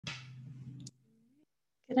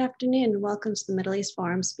Good afternoon and welcome to the Middle East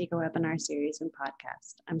Forum Speaker Webinar Series and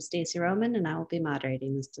Podcast. I'm Stacey Roman and I will be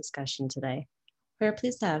moderating this discussion today. We are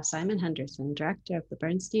pleased to have Simon Henderson, Director of the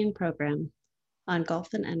Bernstein Program on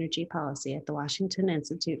Gulf and Energy Policy at the Washington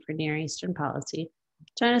Institute for Near Eastern Policy,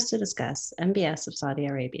 join us to discuss MBS of Saudi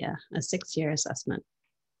Arabia, a 6-year assessment.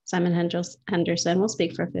 Simon Henderson will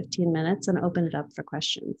speak for 15 minutes and open it up for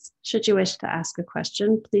questions. Should you wish to ask a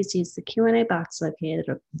question, please use the Q&A box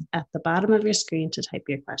located at the bottom of your screen to type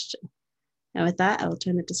your question. And with that, I will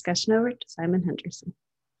turn the discussion over to Simon Henderson.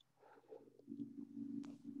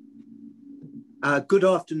 Good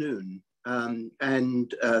afternoon,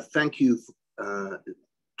 and thank you to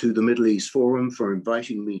the Middle East Forum for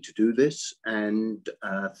inviting me to do this, and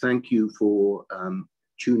thank you for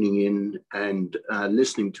tuning in and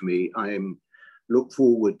listening to me. I look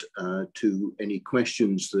forward to any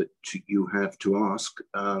questions that you have to ask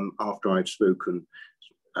after I've spoken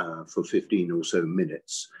for 15 or so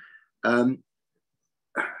minutes. By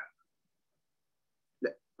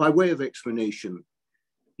way of explanation,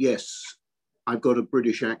 yes, I've got a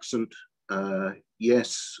British accent.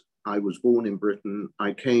 Yes, I was born in Britain.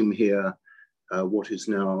 I came here, what is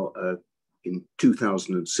now in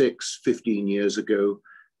 2006, 15 years ago.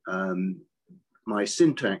 My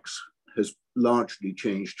syntax has largely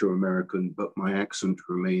changed to American, but my accent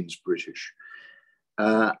remains British.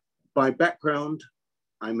 By background,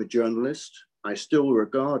 I'm a journalist. I still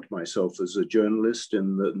regard myself as a journalist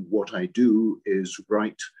in that what I do is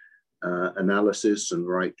write analysis and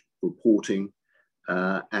write reporting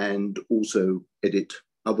and also edit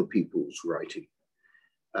other people's writing.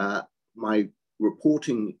 My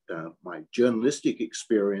reporting, my journalistic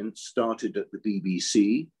experience started at the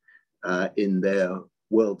BBC in their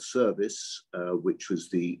World Service, which was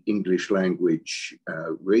the English language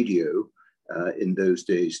radio. In those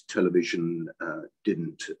days, television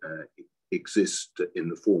didn't exist in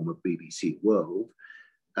the form of BBC World.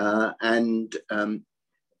 And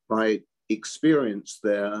my experience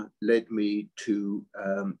there led me to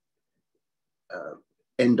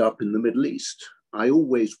end up in the Middle East. I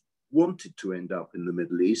always wanted to end up in the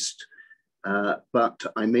Middle East, but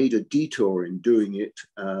I made a detour in doing it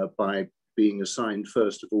by being assigned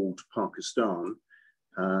first of all to Pakistan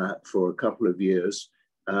for a couple of years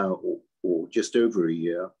or just over a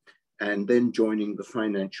year, and then joining the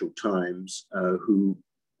Financial Times, who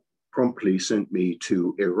promptly sent me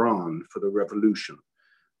to Iran for the revolution.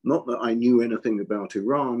 Not that I knew anything about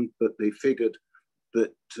Iran, but they figured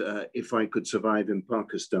that if I could survive in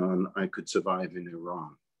Pakistan, I could survive in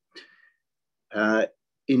Iran.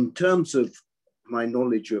 In terms of my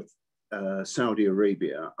knowledge of Saudi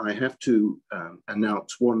Arabia, I have to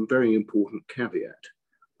announce one very important caveat.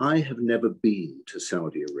 I have never been to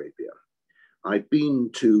Saudi Arabia. I've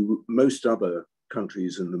been to most other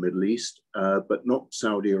countries in the Middle East, but not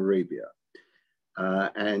Saudi Arabia.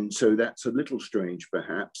 And so that's a little strange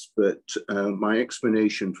perhaps, but my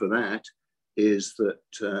explanation for that is that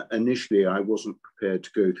initially I wasn't prepared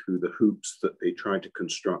to go through the hoops that they tried to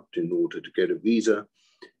construct in order to get a visa.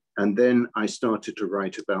 And then I started to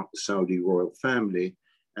write about the Saudi royal family.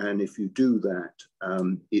 And if you do that,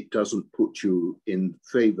 it doesn't put you in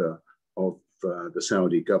favor of the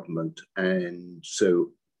Saudi government. And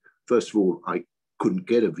so, first of all, I couldn't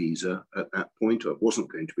get a visa at that point. I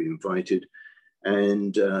wasn't going to be invited.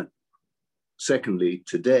 And secondly,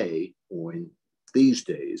 today, or in these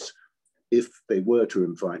days, if they were to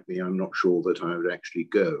invite me, I'm not sure that I would actually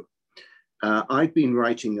go. I've been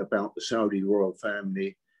writing about the Saudi royal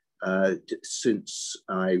family since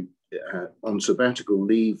I, on sabbatical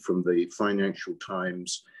leave from the Financial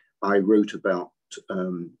Times, I wrote a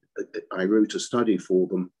study for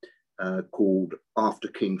them called After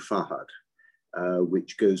King Fahd,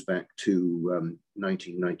 which goes back to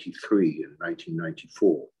 1993 and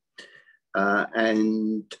 1994.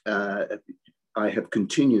 I have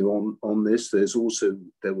continued on this. There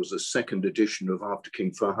was a second edition of After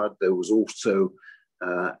King Fahd. There was also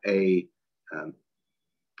a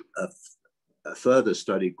further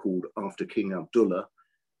study called After King Abdullah.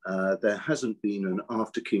 There hasn't been an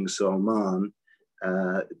After King Salman.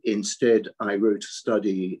 Instead, I wrote a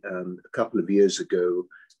study a couple of years ago,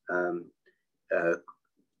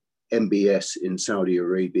 MBS in Saudi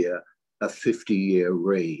Arabia, a 50-year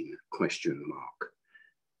reign, ?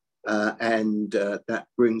 That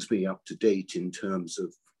brings me up to date in terms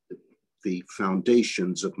of the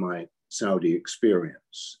foundations of my Saudi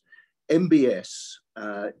experience. MBS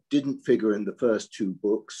didn't figure in the first two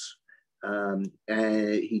books.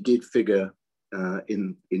 He did figure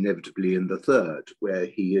inevitably in the third, where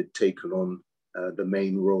he had taken on the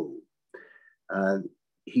main role.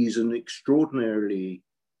 He's an extraordinarily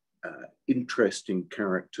interesting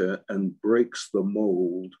character and breaks the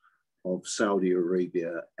mold of Saudi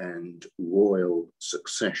Arabia and royal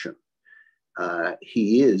succession.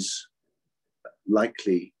 He is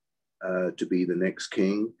likely to be the next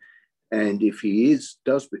king. And if he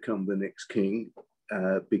does become the next king,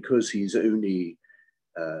 because he's only,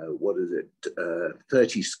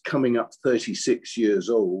 coming up 36 years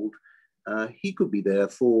old, he could be there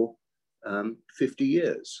for 50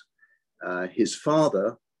 years. His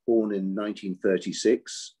father, born in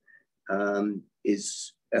 1936,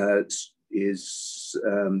 is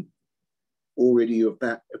already of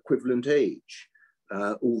that equivalent age,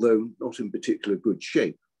 although not in particular good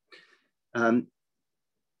shape.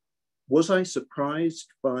 Was I surprised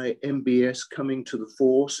by MBS coming to the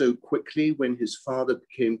fore so quickly when his father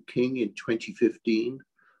became king in 2015?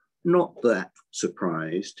 Not that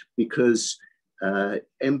surprised, because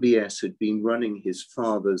MBS had been running his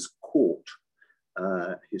father's court.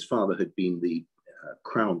 His father had been the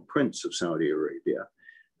crown prince of Saudi Arabia.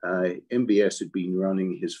 MBS had been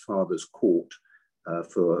running his father's court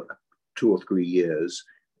for 2 or 3 years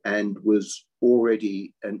and was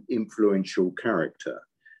already an influential character.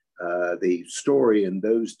 The story in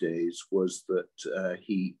those days was that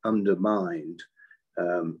he undermined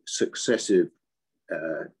successive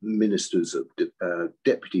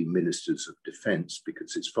deputy ministers of defense,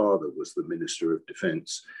 because his father was the minister of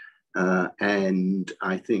defense. And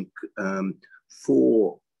I think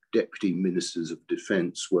 4 deputy ministers of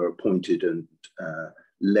defense were appointed and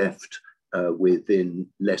left within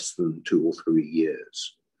less than 2 or 3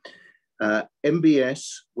 years.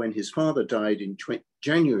 MBS, when his father died in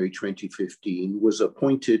January 2015, was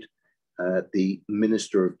appointed the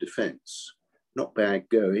Minister of Defense. Not bad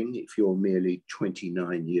going if you're merely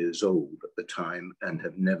 29 years old at the time and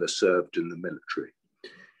have never served in the military.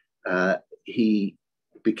 He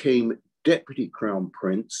became Deputy Crown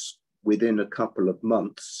Prince within a couple of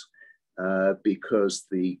months because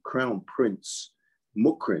the Crown Prince,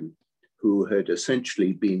 Mukrim, who had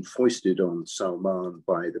essentially been foisted on Salman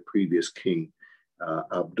by the previous king,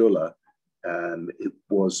 Abdullah, it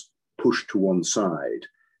was pushed to one side.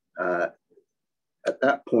 At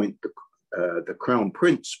that point, the Crown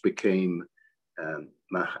Prince became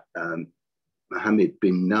Mohammed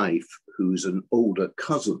bin Naif, who's an older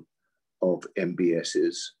cousin of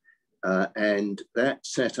MBS's, and that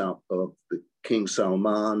setup of the King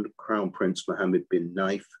Salman, Crown Prince Mohammed bin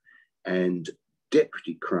Naif, and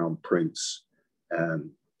Deputy Crown Prince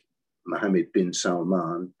Mohammed bin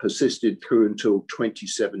Salman persisted through until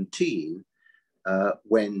 2017,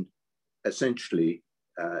 when essentially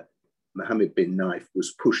Mohammed bin Naif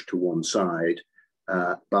was pushed to one side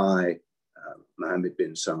by Mohammed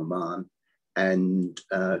bin Salman, and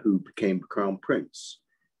who became Crown Prince.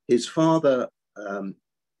 His father,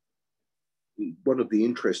 one of the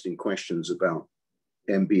interesting questions about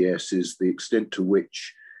MBS is the extent to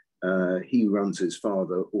which he runs his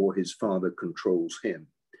father or his father controls him.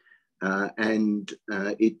 And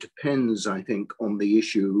it depends, I think, on the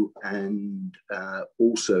issue, and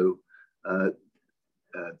also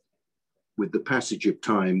with the passage of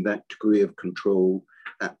time, that degree of control,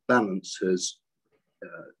 that balance has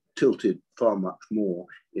tilted far much more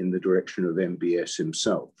in the direction of MBS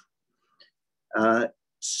himself. A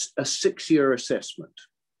 6-year assessment.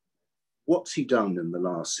 What's he done in the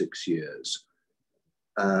last 6 years?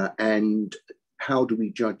 And how do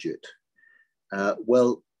we judge it?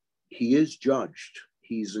 Well, he is judged.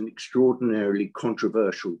 He's an extraordinarily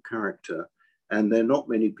controversial character, and there are not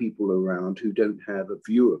many people around who don't have a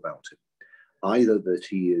view about him. Either that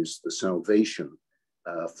he is the salvation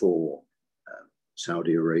for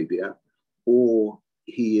Saudi Arabia, or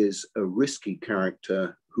he is a risky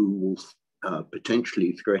character who will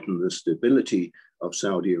potentially threaten the stability of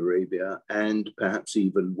Saudi Arabia and perhaps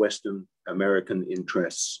even Western American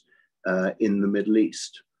interests in the Middle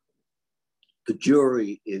East. The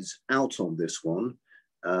jury is out on this one.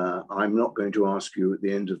 I'm not going to ask you at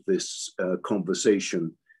the end of this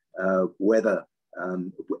conversation whether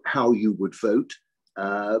how you would vote,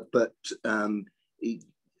 but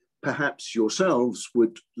perhaps yourselves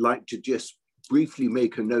would like to just briefly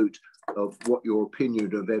make a note of what your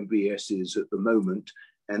opinion of MBS is at the moment,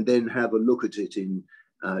 and then have a look at it in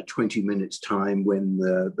 20 minutes time when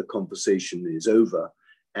the conversation is over,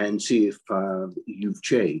 and see if you've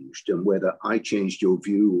changed and whether I changed your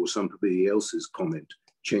view or somebody else's comment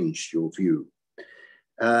changed your view.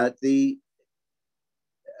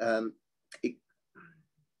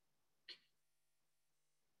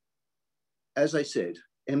 As I said,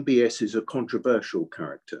 MBS is a controversial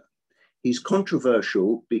character. He's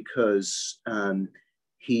controversial because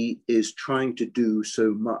he is trying to do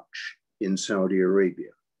so much in Saudi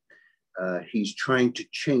Arabia. he's trying to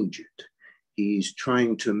change it. He's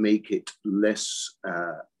trying to make it less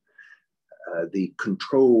the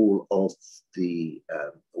control of the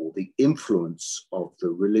or the influence of the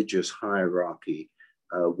religious hierarchy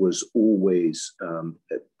was always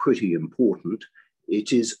pretty important.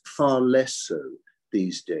 It is far less so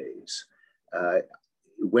these days.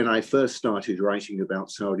 When I first started writing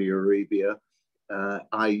about Saudi Arabia,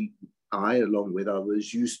 I, along with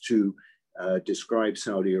others, used to describe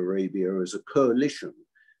Saudi Arabia as a coalition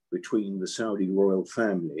between the Saudi royal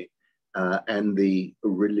family and the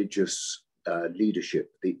religious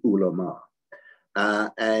leadership, the ulama.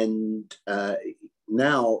 And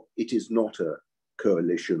now it is not a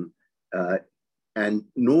coalition, and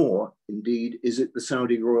nor indeed is it the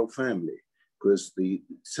Saudi royal family, because the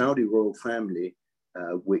Saudi royal family,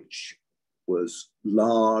 which was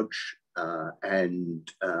large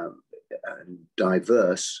and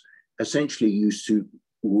diverse, essentially used to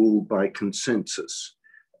rule by consensus.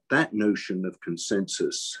 That notion of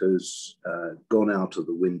consensus has gone out of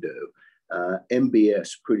the window.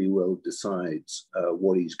 MBS pretty well decides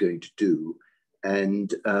what he's going to do,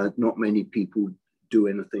 and not many people do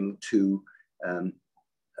anything to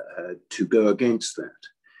go against that.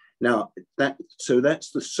 Now, so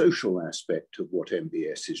that's the social aspect of what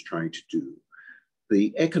MBS is trying to do.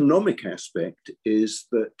 The economic aspect is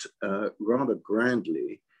that rather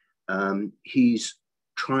grandly, he's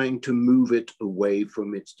trying to move it away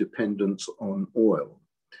from its dependence on oil.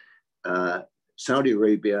 Saudi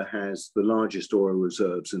Arabia has the largest oil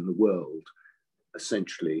reserves in the world,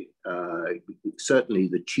 essentially, certainly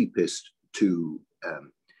the cheapest to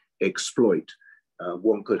exploit.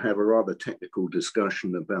 One could have a rather technical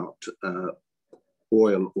discussion about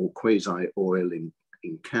oil or quasi-oil in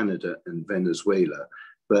Canada and Venezuela,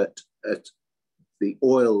 but the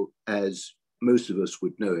oil, as most of us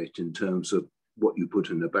would know it in terms of what you put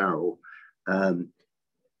in a barrel, and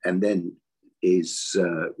then is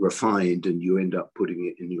refined and you end up putting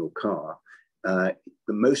it in your car. The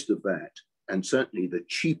most of that, and certainly the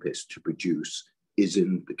cheapest to produce, is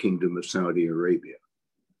in the Kingdom of Saudi Arabia.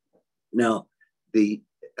 Now,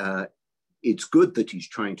 it's good that he's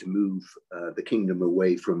trying to move the kingdom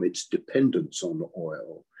away from its dependence on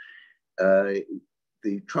oil.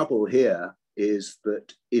 The trouble here is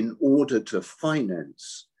that in order to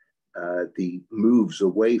finance the moves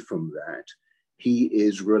away from that, he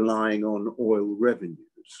is relying on oil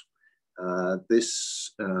revenues.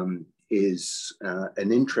 This is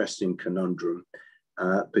an interesting conundrum,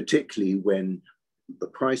 particularly when the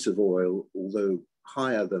price of oil, although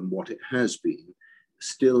higher than what it has been,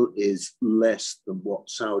 still is less than what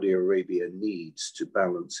Saudi Arabia needs to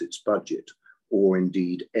balance its budget, or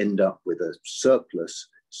indeed end up with a surplus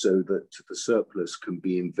so that the surplus can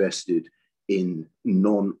be invested in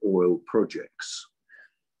non-oil projects.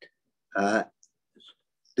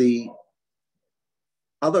 The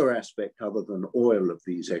other aspect, other than oil, of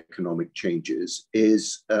these economic changes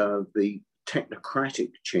is the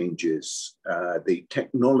technocratic changes, the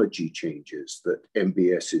technology changes that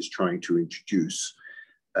MBS is trying to introduce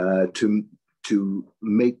to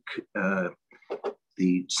make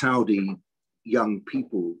the Saudi young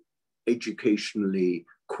people educationally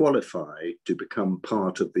qualified to become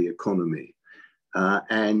part of the economy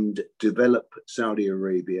and develop Saudi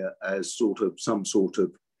Arabia as some sort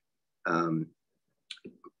of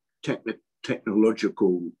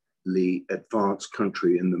technologically advanced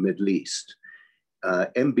country in the Middle East.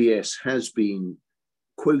 MBS has been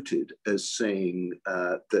quoted as saying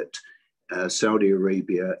that Saudi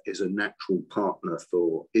Arabia is a natural partner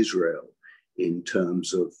for Israel in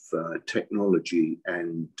terms of technology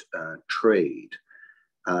and trade.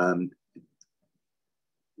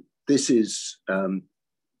 This is an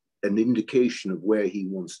indication of where he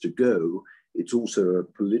wants to go. It's also a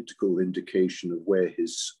political indication of where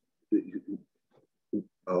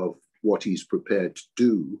of what he's prepared to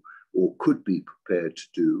do or could be prepared to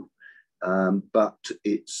do. But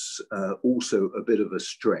it's also a bit of a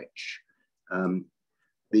stretch.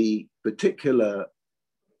 The particular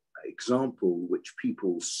example which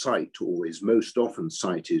people cite, or is most often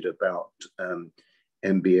cited, about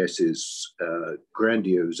MBS's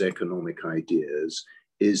grandiose economic ideas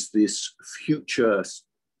is this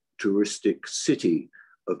futuristic city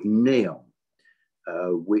of Neom,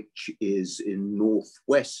 which is in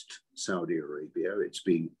northwest Saudi Arabia. It's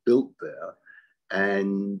being built there,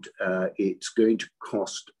 and it's going to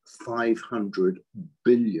cost $500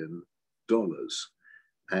 billion,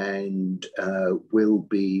 and will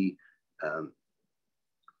be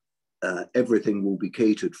everything will be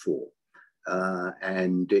catered for,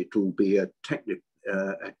 and it will be a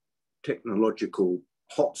technological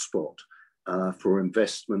hotspot for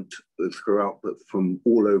investment from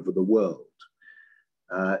all over the world.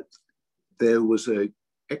 There was an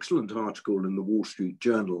excellent article in the Wall Street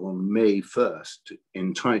Journal on May 1st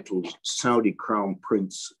entitled Saudi Crown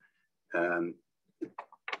Prince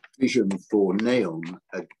Vision for Neom,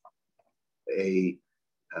 a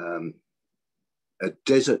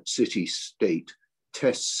desert city state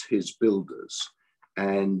tests his builders.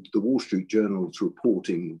 And the Wall Street Journal's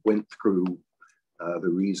reporting went through the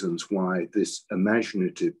reasons why this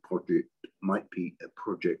imaginative project might be a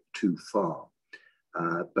project too far,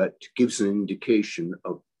 but gives an indication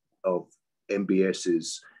of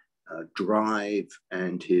MBS's drive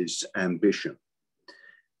and his ambition.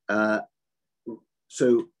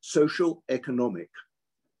 So social, economic,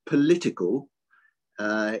 political,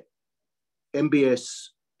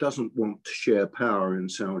 MBS doesn't want to share power in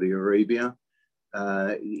Saudi Arabia.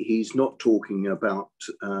 He's not talking about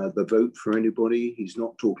the vote for anybody. He's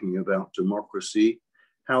not talking about democracy.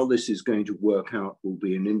 How this is going to work out will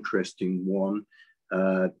be an interesting one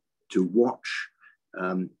to watch.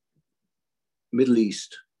 Middle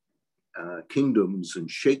East kingdoms and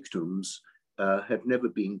sheikdoms have never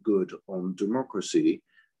been good on democracy,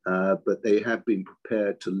 but they have been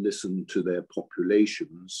prepared to listen to their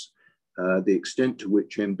populations. The extent to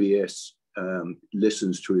which MBS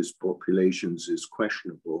listens to his populations is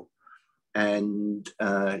questionable, and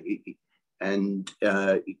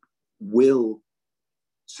will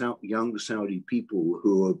young Saudi people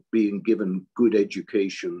who are being given good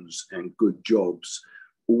educations and good jobs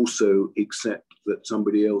also accept that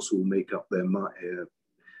somebody else will make up their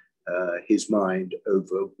his mind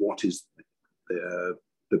over what is the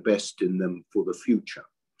best in them for the future?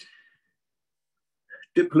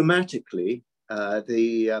 Diplomatically,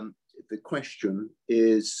 the question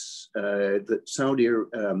is that Saudi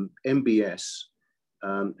MBS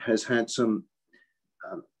has had some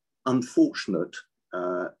unfortunate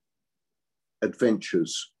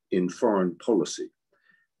adventures in foreign policy.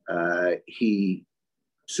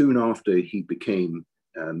 Soon after he became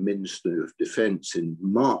Minister of Defense in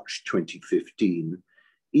March 2015,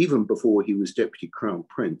 even before he was Deputy Crown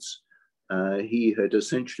Prince, he had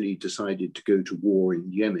essentially decided to go to war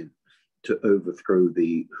in Yemen to overthrow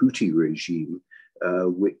the Houthi regime,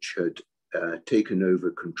 which had taken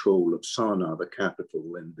over control of Sana'a, the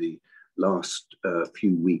capital, in the last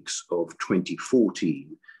few weeks of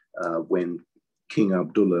 2014, when King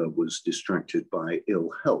Abdullah was distracted by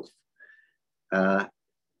ill health.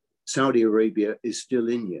 Saudi Arabia is still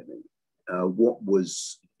in Yemen. What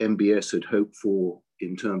was MBS had hoped for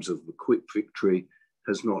in terms of a quick victory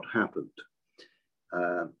has not happened.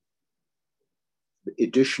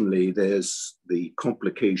 Additionally, there's the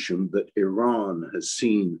complication that Iran has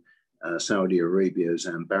seen Saudi Arabia's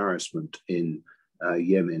embarrassment in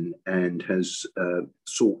Yemen and has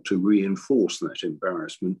sought to reinforce that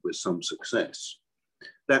embarrassment with some success.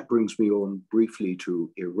 That brings me on briefly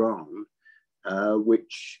to Iran,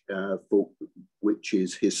 which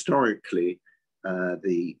is historically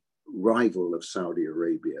the rival of Saudi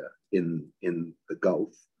Arabia in the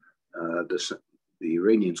Gulf. The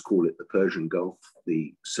Iranians call it the Persian Gulf.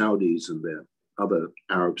 The Saudis and their other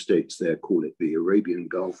Arab states there call it the Arabian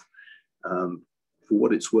Gulf. For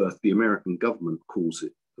what it's worth, the American government calls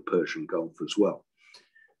it the Persian Gulf as well.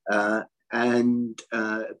 But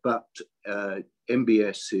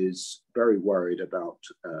MBS is very worried about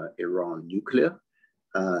Iran nuclear,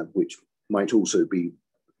 which might also be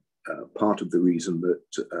part of the reason that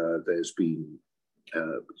there's been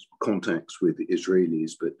contacts with the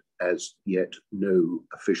Israelis, but as yet no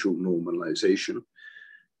official normalization.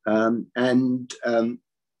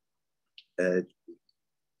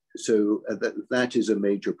 So that is a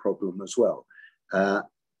major problem as well.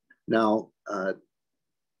 Now,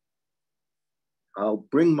 I'll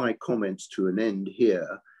bring my comments to an end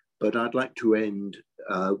here, but I'd like to end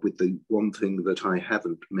with the one thing that I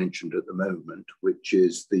haven't mentioned at the moment, which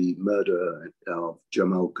is the murder of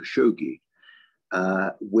Jamal Khashoggi,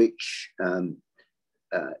 which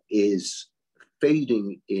is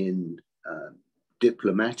fading in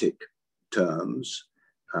diplomatic terms,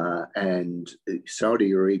 and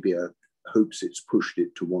Saudi Arabia hopes it's pushed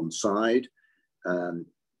it to one side. The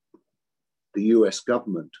US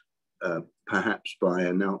government, perhaps by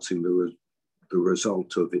announcing the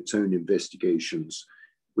result of its own investigations,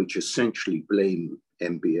 which essentially blame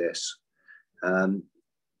MBS,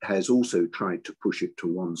 has also tried to push it to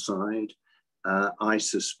one side. I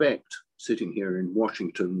suspect, sitting here in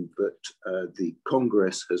Washington, that the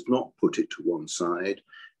Congress has not put it to one side,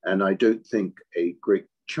 and I don't think a great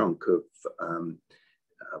chunk of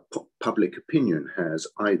public opinion has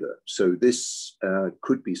either. So this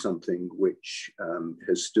could be something which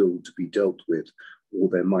has still to be dealt with, or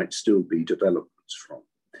there might still be developments from.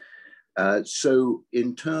 So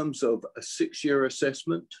in terms of a 6-year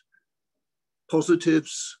assessment,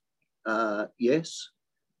 positives, yes.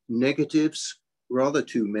 Negatives, rather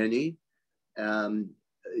too many.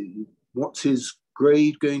 What's his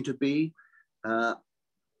grade going to be? I'm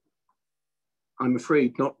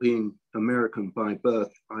afraid, not being American by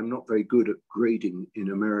birth, I'm not very good at grading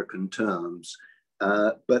in American terms,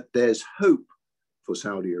 but there's hope for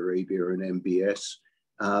Saudi Arabia and MBS,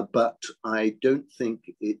 but I don't think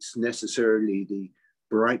it's necessarily the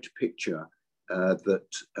bright picture that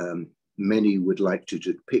many would like to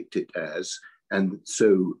depict it as. And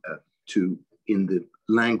so in the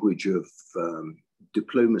language of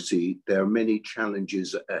diplomacy, there are many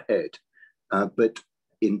challenges ahead, but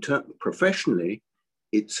professionally,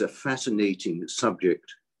 it's a fascinating subject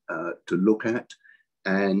to look at,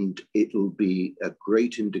 and it'll be a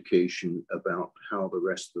great indication about how the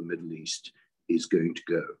rest of the Middle East is going to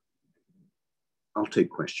go. I'll take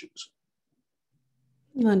questions.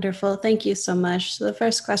 Wonderful. Thank you so much. So the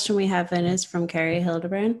first question we have in is from Carrie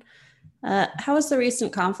Hildebrand. How has the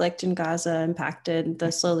recent conflict in Gaza impacted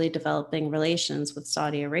the slowly developing relations with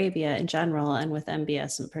Saudi Arabia in general and with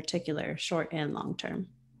MBS in particular, short and long term?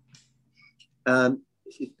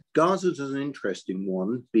 Gaza is an interesting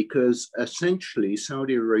one because essentially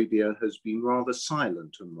Saudi Arabia has been rather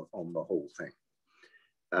silent on the whole thing.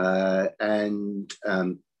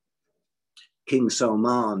 King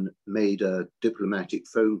Salman made a diplomatic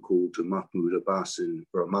phone call to Mahmoud Abbas in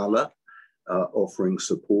Ramallah, offering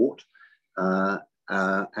support.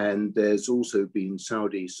 And there's also been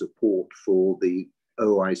Saudi support for the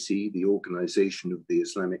OIC, the Organization of the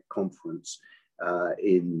Islamic Conference,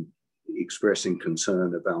 in expressing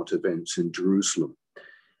concern about events in Jerusalem.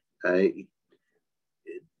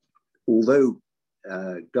 Although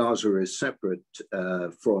Gaza is separate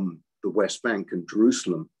from the West Bank and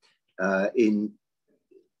Jerusalem, in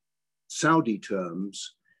Saudi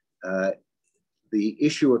terms, the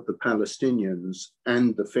issue of the Palestinians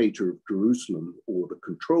and the fate of Jerusalem, or the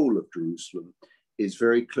control of Jerusalem, is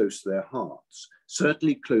very close to their hearts,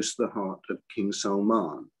 certainly close to the heart of King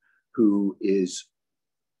Salman, who is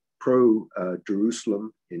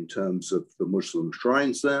pro-Jerusalem in terms of the Muslim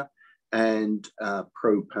shrines there, and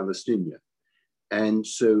pro-Palestinian. And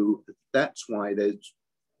so that's why there's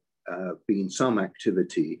been some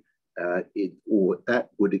activity, or that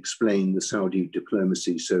would explain the Saudi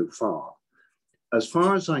diplomacy so far. As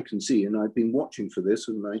far as I can see, and I've been watching for this,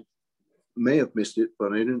 and I may have missed it,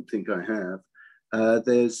 but I don't think I have,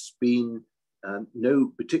 there's been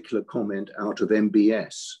no particular comment out of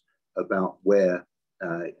MBS about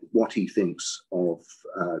what he thinks of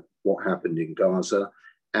what happened in Gaza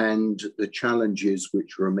and the challenges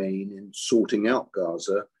which remain in sorting out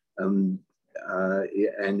Gaza and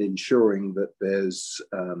ensuring that there's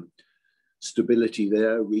stability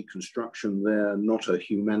there, reconstruction there, not a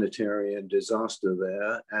humanitarian disaster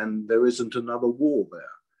there, and there isn't another war there.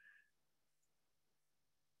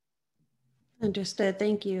 Understood.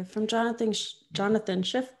 Thank you. From Jonathan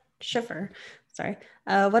Schiffer, sorry.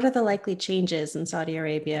 What are the likely changes in Saudi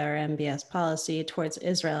Arabia or MBS policy towards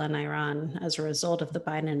Israel and Iran as a result of the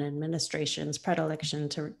Biden administration's predilection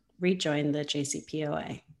to rejoin the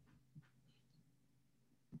JCPOA?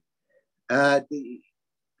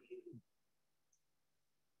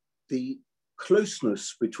 The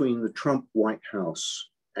closeness between the Trump White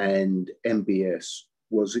House and MBS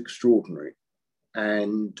was extraordinary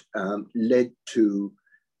and led to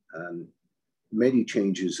many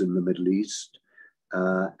changes in the Middle East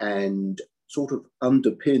and sort of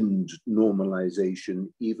underpinned normalization,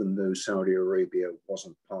 even though Saudi Arabia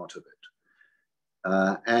wasn't part of it.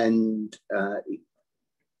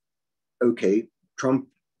 Okay, Trump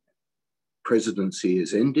presidency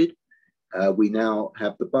is ended. We now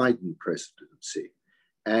have the Biden presidency.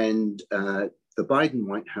 And the Biden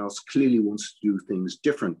White House clearly wants to do things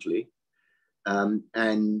differently. But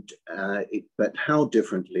how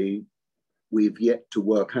differently, we've yet to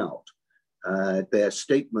work out. Their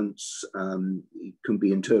statements can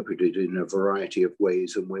be interpreted in a variety of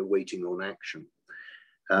ways, and we're waiting on action.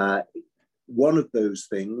 One of those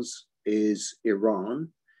things is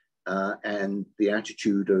Iran and the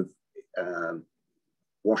attitude of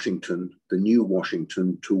Washington, the new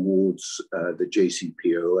Washington, towards the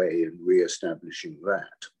JCPOA and reestablishing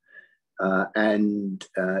that.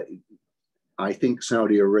 I think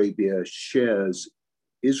Saudi Arabia shares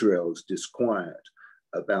Israel's disquiet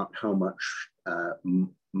about how much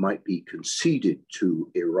might be conceded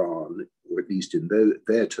to Iran, or at least in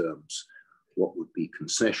their terms, what would be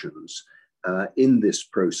concessions in this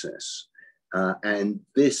process. And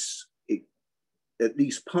this at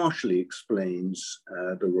least partially explains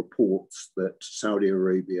the reports that Saudi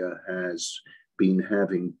Arabia has been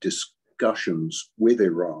having discussions with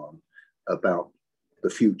Iran about the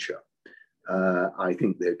future. I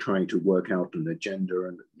think they're trying to work out an agenda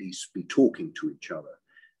and at least be talking to each other.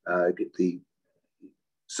 The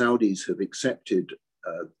Saudis have accepted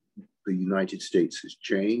the United States has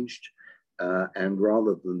changed, and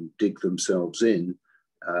rather than dig themselves in,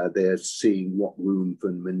 they're seeing what room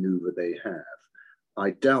for maneuver they have.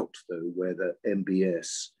 I doubt, though, whether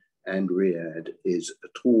MBS and Riyadh is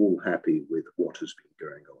at all happy with what has been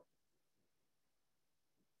going on.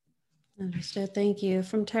 Understood. Thank you.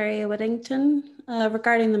 From Terry Whittington,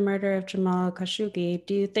 regarding the murder of Jamal Khashoggi,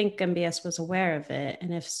 do you think MBS was aware of it?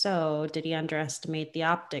 And if so, did he underestimate the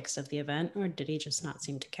optics of the event, or did he just not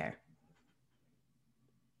seem to care?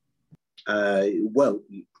 I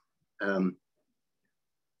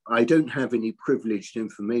don't have any privileged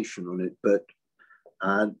information on it, but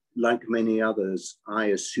like many others, I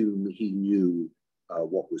assume he knew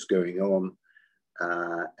what was going on.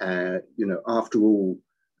 After all,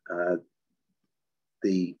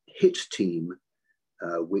 the hit team,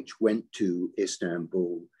 which went to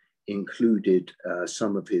Istanbul, included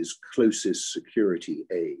some of his closest security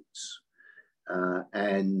aides,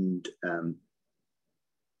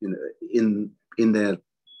 in their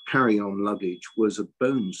carry-on luggage was a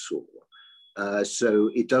bone saw. So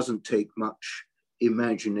it doesn't take much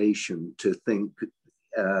imagination to think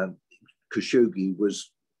Khashoggi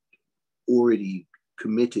was already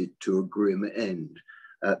committed to a grim end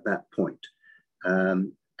at that point.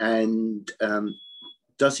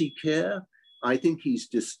 Does he care? I think he's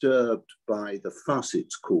disturbed by the fuss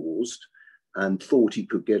it's caused and thought he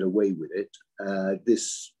could get away with it.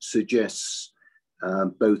 This suggests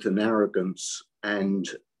both an arrogance and,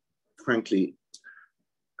 frankly,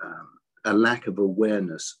 a lack of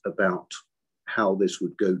awareness about how this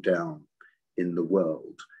would go down in the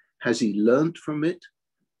world. Has he learned from it?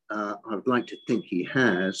 I would like to think he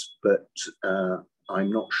has, but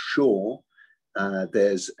I'm not sure.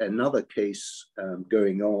 There's another case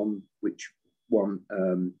going on, which one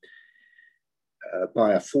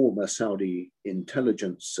by a former Saudi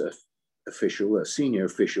intelligence official, a senior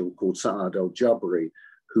official called Saad al-Jabri,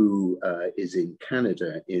 who is in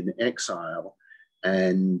Canada in exile,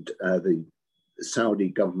 and the Saudi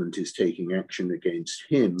government is taking action against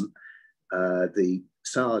him. The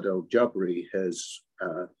Saad al-Jabri has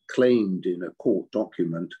claimed in a court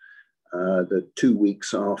document that 2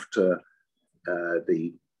 weeks after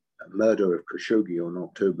the murder of Khashoggi on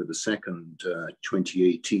October the 2nd,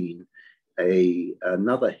 2018,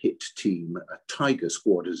 another hit team, a Tiger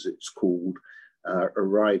Squad as it's called,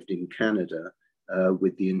 arrived in Canada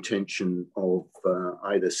with the intention of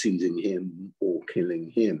either seizing him or killing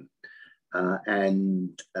him.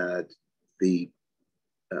 The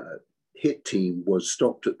hit team was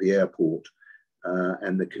stopped at the airport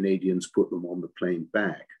and the Canadians put them on the plane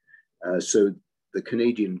back. So the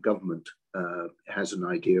Canadian government has an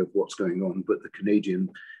idea of what's going on, but the Canadian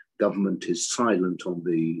government is silent on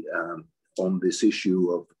the on this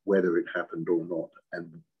issue of whether it happened or not,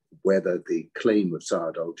 and whether the claim of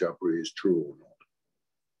Saad al-Jabri is true or not.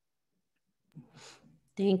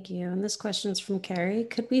 Thank you. And this question is from Carrie.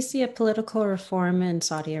 Could we see a political reform in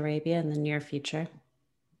Saudi Arabia in the near future?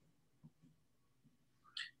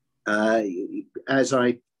 As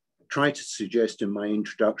I tried to suggest in my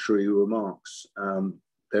introductory remarks,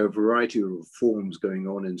 there are a variety of reforms going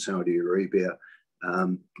on in Saudi Arabia.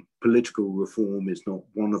 Political reform is not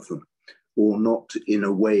one of them, or not in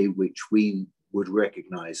a way which we would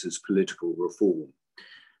recognize as political reform.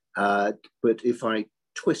 But if I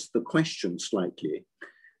twist the question slightly,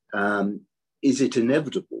 is it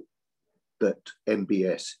inevitable that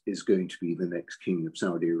MBS is going to be the next king of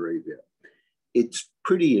Saudi Arabia? It's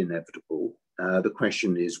pretty inevitable. The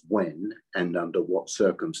question is when and under what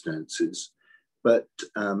circumstances. But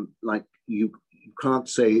you can't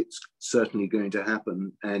say it's certainly going to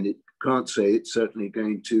happen, and it can't say it's certainly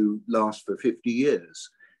going to last for 50 years.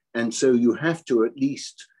 And so you have to at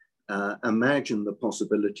least imagine the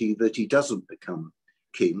possibility that he doesn't become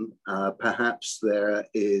king. Perhaps there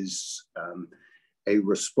is a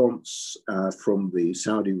response from the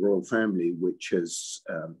Saudi royal family, which has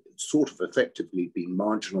sort of effectively been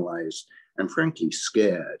marginalized and frankly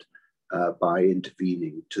scared by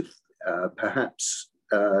intervening, to perhaps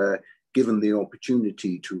given the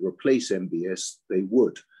opportunity to replace MBS, they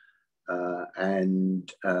would.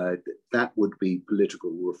 That would be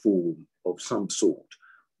political reform of some sort.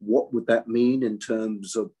 What would that mean in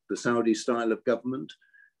terms of the Saudi style of government?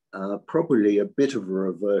 probably a bit of a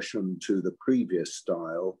reversion to the previous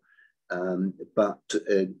style, but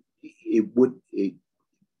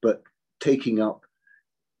taking up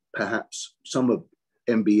perhaps some of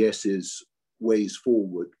MBS's ways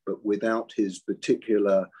forward, but without his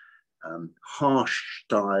particular harsh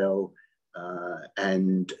style.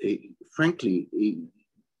 Frankly,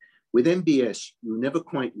 with MBS, you never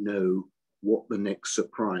quite know what the next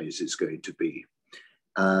surprise is going to be.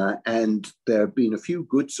 And there have been a few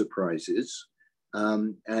good surprises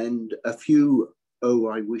and a few, oh,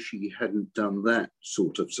 I wish he hadn't done that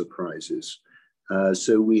sort of surprises.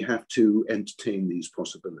 So we have to entertain these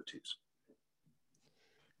possibilities.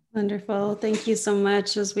 Wonderful. Thank you so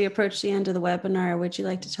much. As we approach the end of the webinar, would you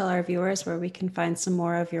like to tell our viewers where we can find some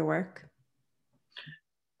more of your work?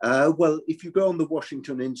 Well, if you go on the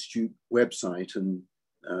Washington Institute website and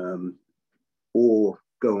or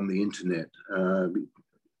go on the internet,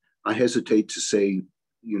 I hesitate to say,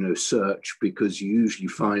 you know, search, because you usually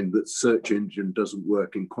find that search engine doesn't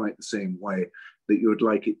work in quite the same way that you would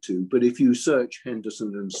like it to. But if you search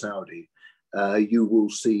Henderson and Saudi, you will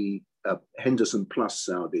see Henderson plus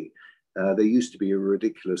Saudi. There used to be a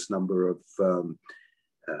ridiculous number of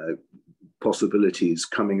possibilities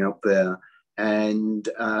coming up there. And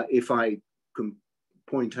if I can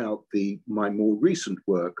point out my more recent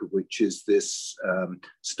work, which is this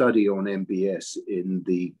study on MBS in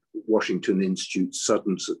the Washington Institute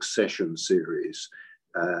Sudden Succession series,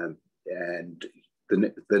 and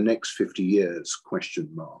the next 50 years, question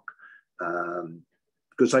mark.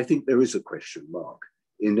 Because I think there is a question mark.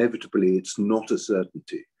 Inevitably, it's not a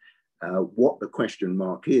certainty. What the question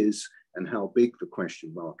mark is and how big the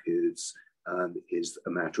question mark is a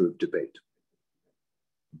matter of debate.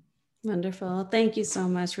 Wonderful. Thank you so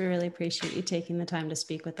much. We really appreciate you taking the time to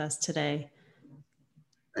speak with us today.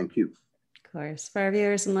 Thank you. Of course. For our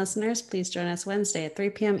viewers and listeners, please join us Wednesday at 3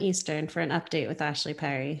 p.m. Eastern for an update with Ashley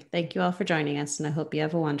Perry. Thank you all for joining us, and I hope you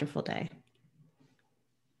have a wonderful day.